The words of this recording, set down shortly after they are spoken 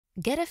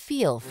Get a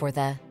feel for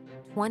the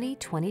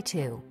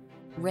 2022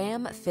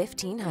 Ram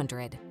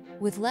 1500.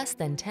 With less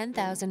than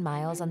 10,000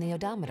 miles on the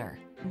odometer,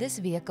 this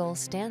vehicle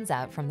stands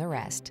out from the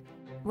rest.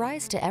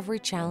 Rise to every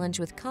challenge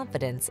with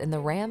confidence in the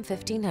Ram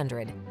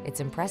 1500. Its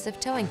impressive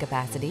towing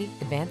capacity,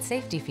 advanced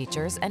safety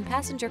features, and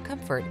passenger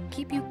comfort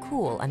keep you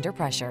cool under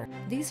pressure.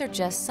 These are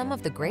just some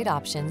of the great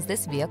options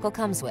this vehicle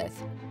comes with: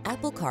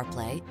 Apple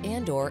CarPlay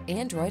and/or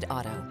Android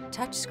Auto,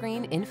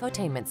 touchscreen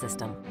infotainment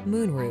system,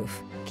 moonroof,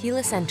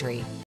 keyless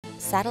entry,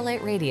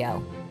 satellite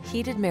radio,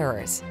 heated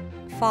mirrors,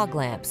 fog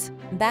lamps,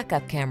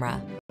 backup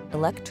camera,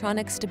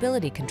 electronic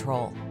stability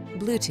control,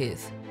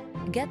 Bluetooth.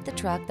 Get the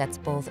truck that's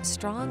both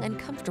strong and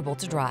comfortable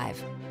to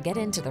drive. Get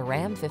into the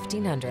Ram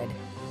 1500.